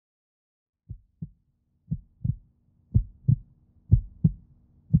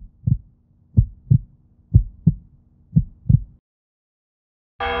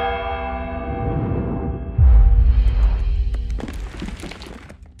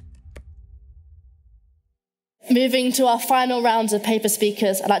moving to our final rounds of paper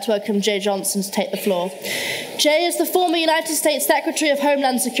speakers, I'd like to welcome Jeh Johnson to take the floor. Jeh is the former United States Secretary of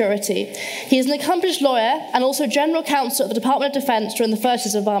Homeland Security. He is an accomplished lawyer and also General Counsel of the Department of Defense during the first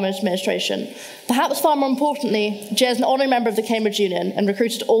years of the Obama administration. Perhaps far more importantly, Jeh is an honorary member of the Cambridge Union and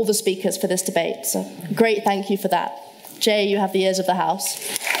recruited all the speakers for this debate. So great thank you for that. Jeh, you have the ears of the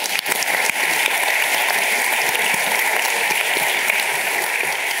House.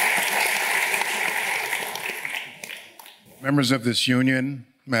 Members of this union,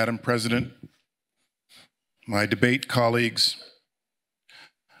 Madam President, my debate colleagues,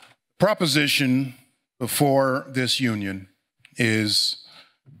 proposition before this union is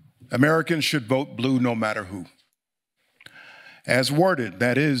Americans should vote blue no matter who. As worded,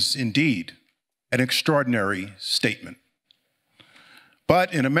 that is indeed an extraordinary statement.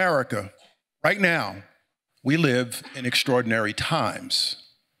 But in America, right now, we live in extraordinary times.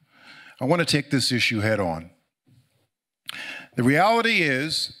 I want to take this issue head on. The reality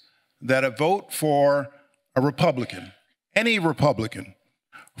is that a vote for a Republican, any Republican,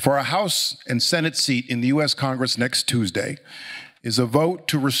 for a House and Senate seat in the U.S. Congress next Tuesday is a vote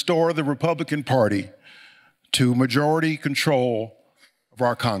to restore the Republican Party to majority control of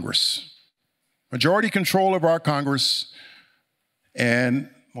our Congress. Majority control of our Congress, and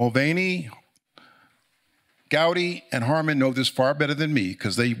Mulvaney, Gowdy, and Harman know this far better than me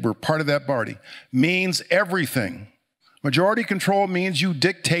because they were part of that party, means everything. Majority control means you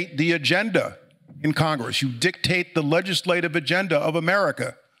dictate the agenda in Congress. You dictate the legislative agenda of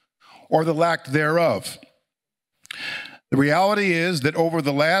America, or the lack thereof. The reality is that over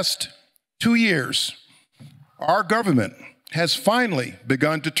the last 2 years, our government has finally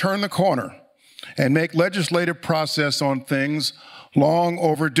begun to turn the corner and make legislative process on things long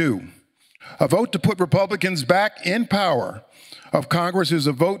overdue. A vote to put Republicans back in power of Congress is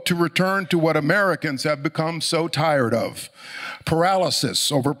a vote to return to what Americans have become so tired of: paralysis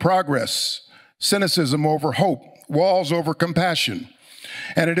over progress, cynicism over hope, walls over compassion.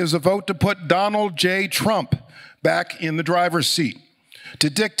 And it is a vote to put Donald J. Trump back in the driver's seat, to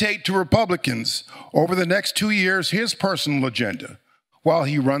dictate to Republicans over the next 2 years his personal agenda while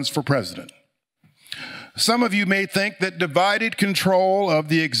he runs for president. Some of you may think that divided control of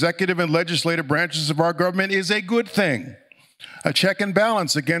the executive and legislative branches of our government is a good thing, a check and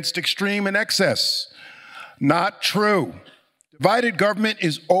balance against extreme and excess. Not true. Divided government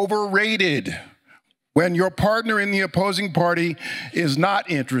is overrated when your partner in the opposing party is not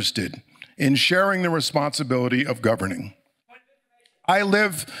interested in sharing the responsibility of governing. I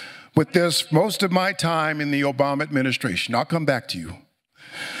live with this most of my time in the Obama administration. I'll come back to you.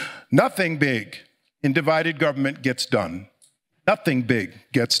 Nothing big in divided government gets done. Nothing big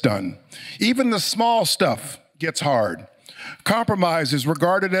gets done. Even the small stuff gets hard. Compromise is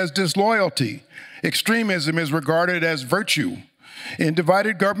regarded as disloyalty. Extremism is regarded as virtue. In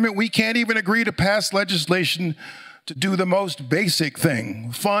divided government, we can't even agree to pass legislation to do the most basic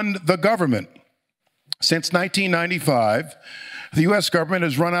thing: fund the government. Since 1995, the U.S. government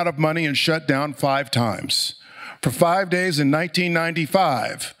has run out of money and shut down 5 times. For 5 days in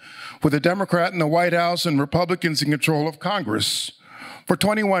 1995, with a Democrat in the White House and Republicans in control of Congress. For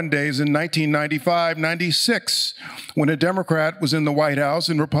 21 days in 1995-96, when a Democrat was in the White House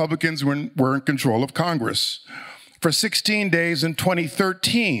and Republicans were in control of Congress. For 16 days in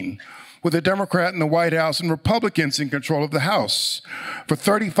 2013, with a Democrat in the White House and Republicans in control of the House. For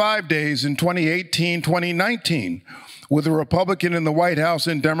 35 days in 2018-2019, with a Republican in the White House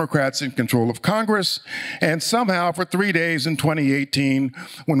and Democrats in control of Congress, and somehow for 3 days in 2018,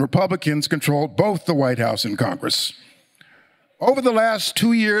 when Republicans controlled both the White House and Congress. Over the last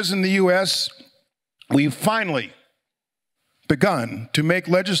 2 years in the U.S., we've finally begun to make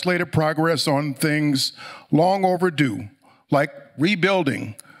legislative progress on things long overdue, like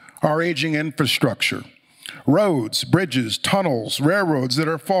rebuilding our aging infrastructure, roads, bridges, tunnels, railroads that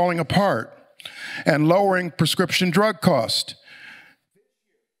are falling apart, and lowering prescription drug costs.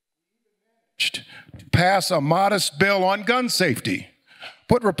 To pass a modest bill on gun safety,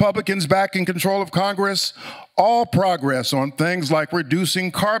 put Republicans back in control of Congress. All progress on things like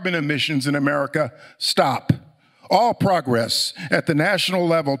reducing carbon emissions in America stop. All progress at the national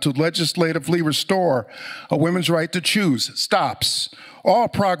level to legislatively restore a women's right to choose stops. All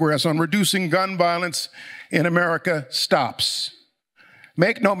progress on reducing gun violence in America stops.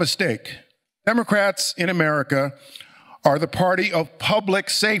 Make no mistake, Democrats in America are the party of public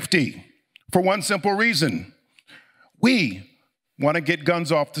safety for one simple reason. We want to get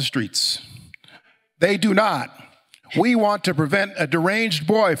guns off the streets. They do not. We want to prevent a deranged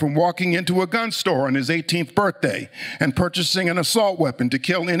boy from walking into a gun store on his 18th birthday and purchasing an assault weapon to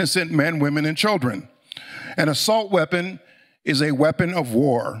kill innocent men, women, and children. An assault weapon is a weapon of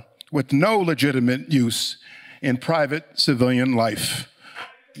war with no legitimate use in private civilian life.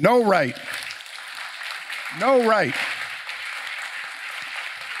 No right. No right.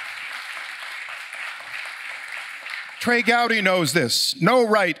 Trey Gowdy knows this. No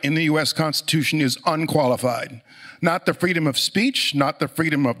right in the US Constitution is unqualified. Not the freedom of speech, not the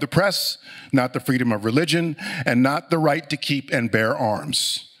freedom of the press, not the freedom of religion, and not the right to keep and bear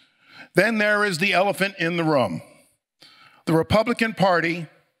arms. Then there is the elephant in the room. The Republican Party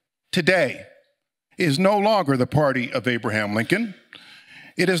today is no longer the party of Abraham Lincoln.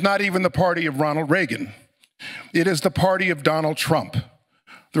 It is not even the party of Ronald Reagan. It is the party of Donald Trump.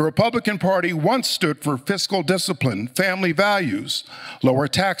 The Republican Party once stood for fiscal discipline, family values, lower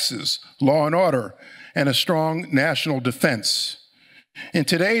taxes, law and order, and a strong national defense. In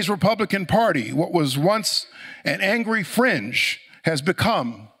today's Republican Party, what was once an angry fringe has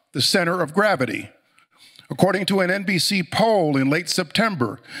become the center of gravity. According to an NBC poll in late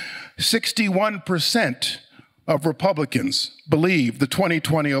September, 61% of Republicans believe the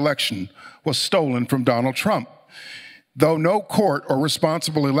 2020 election was stolen from Donald Trump, though no court or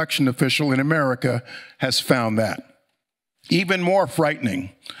responsible election official in America has found that. Even more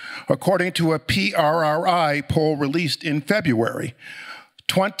frightening, according to a PRRI poll released in February,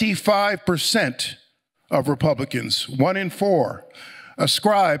 25% of Republicans, 1 in 4,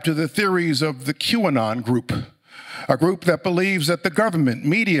 ascribe to the theories of the QAnon group, a group that believes that the government,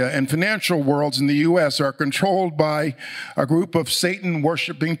 media, and financial worlds in the US are controlled by a group of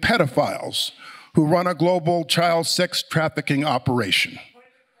Satan-worshiping pedophiles who run a global child sex trafficking operation.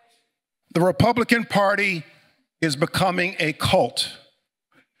 The Republican Party is becoming a cult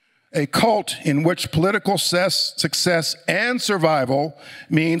in which political success and survival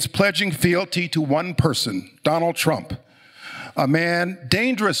means pledging fealty to one person, Donald Trump, a man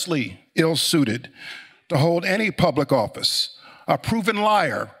dangerously ill-suited to hold any public office, a proven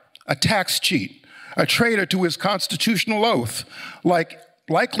liar, a tax cheat, a traitor to his constitutional oath,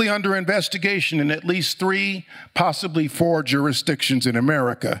 likely under investigation in at least 3, possibly 4 jurisdictions in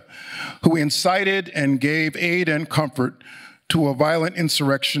America, who incited and gave aid and comfort to a violent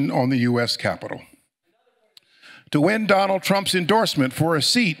insurrection on the US Capitol. To win Donald Trump's endorsement for a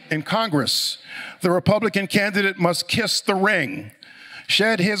seat in Congress, the Republican candidate must kiss the ring,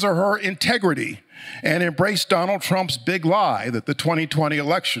 shed his or her integrity, and embrace Donald Trump's big lie that the 2020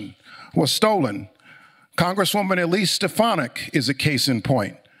 election was stolen. Congresswoman Elise Stefanik is a case in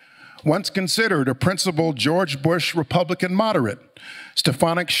point. Once considered a principled George Bush Republican moderate,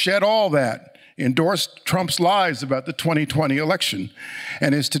 Stefanik shed all that, endorsed Trump's lies about the 2020 election,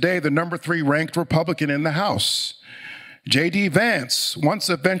 and is today the number 3 ranked Republican in the House. J.D. Vance, once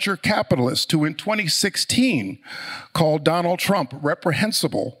a venture capitalist who in 2016 called Donald Trump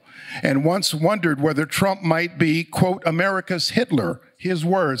reprehensible and once wondered whether Trump might be, quote, America's Hitler, his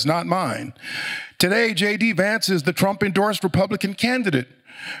words, not mine. Today, J.D. Vance is the Trump-endorsed Republican candidate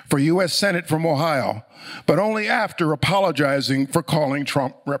for U.S. Senate from Ohio, but only after apologizing for calling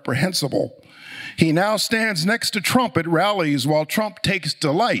Trump reprehensible. He now stands next to Trump at rallies while Trump takes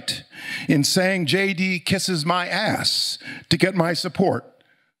delight in saying J.D. kisses my ass to get my support.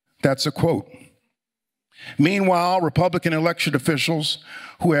 That's a quote. Meanwhile, Republican election officials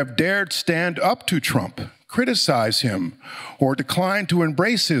who have dared stand up to Trump, criticize him, or decline to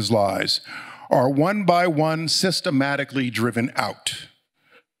embrace his lies are one by one systematically driven out.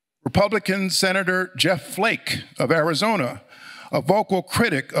 Republican Senator Jeff Flake of Arizona, a vocal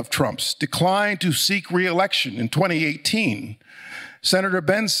critic of Trump's, declined to seek re-election in 2018. Senator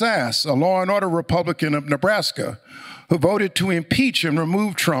Ben Sasse, a law and order Republican of Nebraska, who voted to impeach and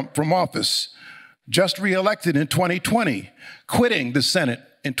remove Trump from office, just re-elected in 2020, quitting the Senate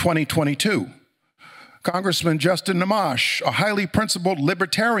in 2022. Congressman Justin Amash, a highly principled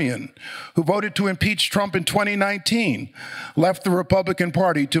libertarian who voted to impeach Trump in 2019, left the Republican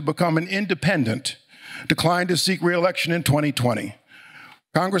Party to become an independent, declined to seek re-election in 2020.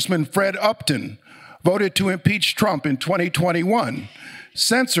 Congressman Fred Upton voted to impeach Trump in 2021,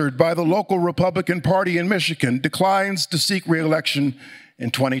 censored by the local Republican Party in Michigan, declines to seek re-election in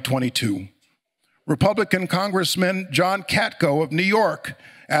 2022. Republican Congressman John Katko of New York,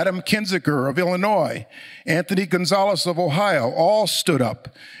 Adam Kinzinger of Illinois, Anthony Gonzalez of Ohio, all stood up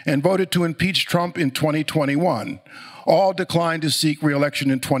and voted to impeach Trump in 2021. All declined to seek re-election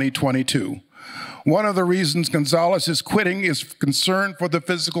in 2022. One of the reasons Gonzalez is quitting is concern for the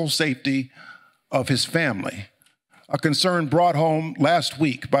physical safety of his family, a concern brought home last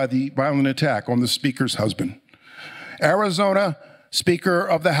week by the violent attack on the Speaker's husband. Arizona Speaker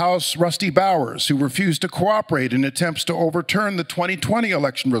of the House Rusty Bowers, who refused to cooperate in attempts to overturn the 2020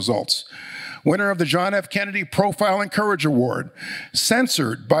 election results, winner of the John F. Kennedy Profile and Courage Award,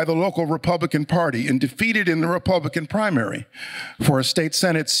 censored by the local Republican Party and defeated in the Republican primary for a state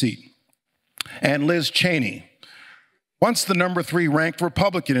Senate seat. And Liz Cheney, once the number 3 ranked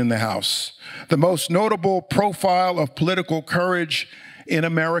Republican in the House, the most notable profile of political courage in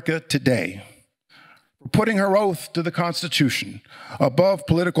America today, for putting her oath to the Constitution above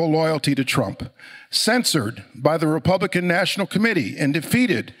political loyalty to Trump, censored by the Republican National Committee and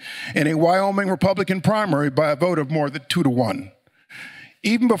defeated in a Wyoming Republican primary by a vote of more than 2-1.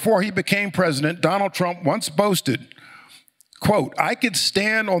 Even before he became president, Donald Trump once boasted, quote, "I could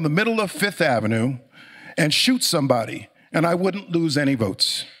stand on the middle of Fifth Avenue and shoot somebody and I wouldn't lose any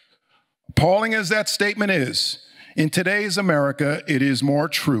votes." Appalling as that statement is, in today's America, it is more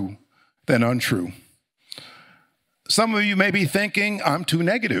true than untrue. Some of you may be thinking, I'm too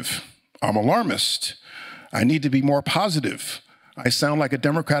negative, I'm alarmist, I need to be more positive, I sound like a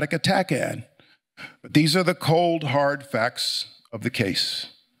Democratic attack ad. But these are the cold, hard facts of the case.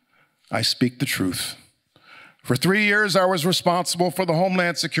 I speak the truth. For 3 years, I was responsible for the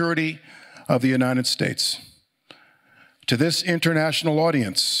Homeland Security of the United States. To this international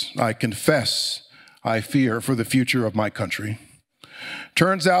audience, I confess I fear for the future of my country.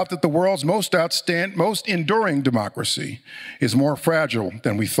 Turns out that the world's most enduring democracy is more fragile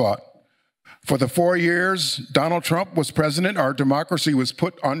than we thought. For the 4 years Donald Trump was president, our democracy was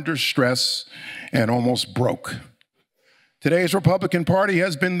put under stress and almost broke. Today's Republican Party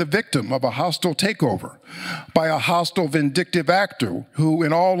has been the victim of a hostile takeover by a hostile, vindictive actor who,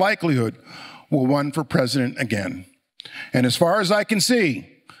 in all likelihood, will run for president again. And as far as I can see,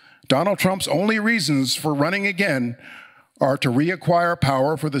 Donald Trump's only reasons for running again are to reacquire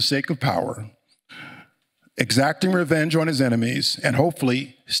power for the sake of power, exacting revenge on his enemies, and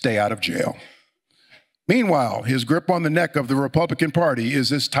hopefully stay out of jail. Meanwhile, his grip on the neck of the Republican Party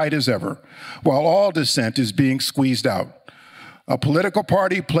is as tight as ever, while all dissent is being squeezed out. A political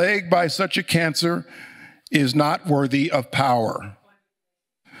party plagued by such a cancer is not worthy of power.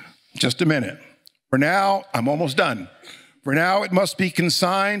 Just a minute. For now, I'm almost done. For now, it must be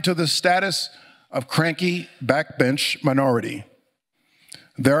consigned to the status of cranky backbench minority.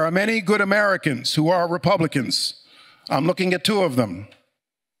 There are many good Americans who are Republicans. I'm looking at 2 of them.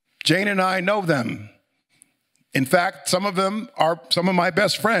 Jane and I know them. In fact, some of them are some of my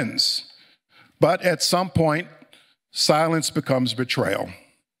best friends. But at some point, silence becomes betrayal.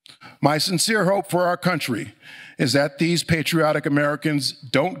 My sincere hope for our country is that these patriotic Americans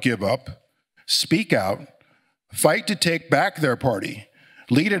don't give up, speak out, fight to take back their party,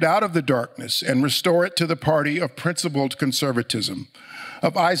 lead it out of the darkness, and restore it to the party of principled conservatism,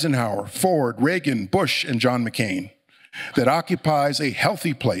 of Eisenhower, Ford, Reagan, Bush, and John McCain, that occupies a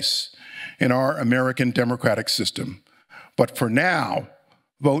healthy place in our American democratic system. But for now,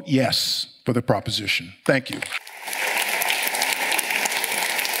 vote yes for the proposition. Thank you.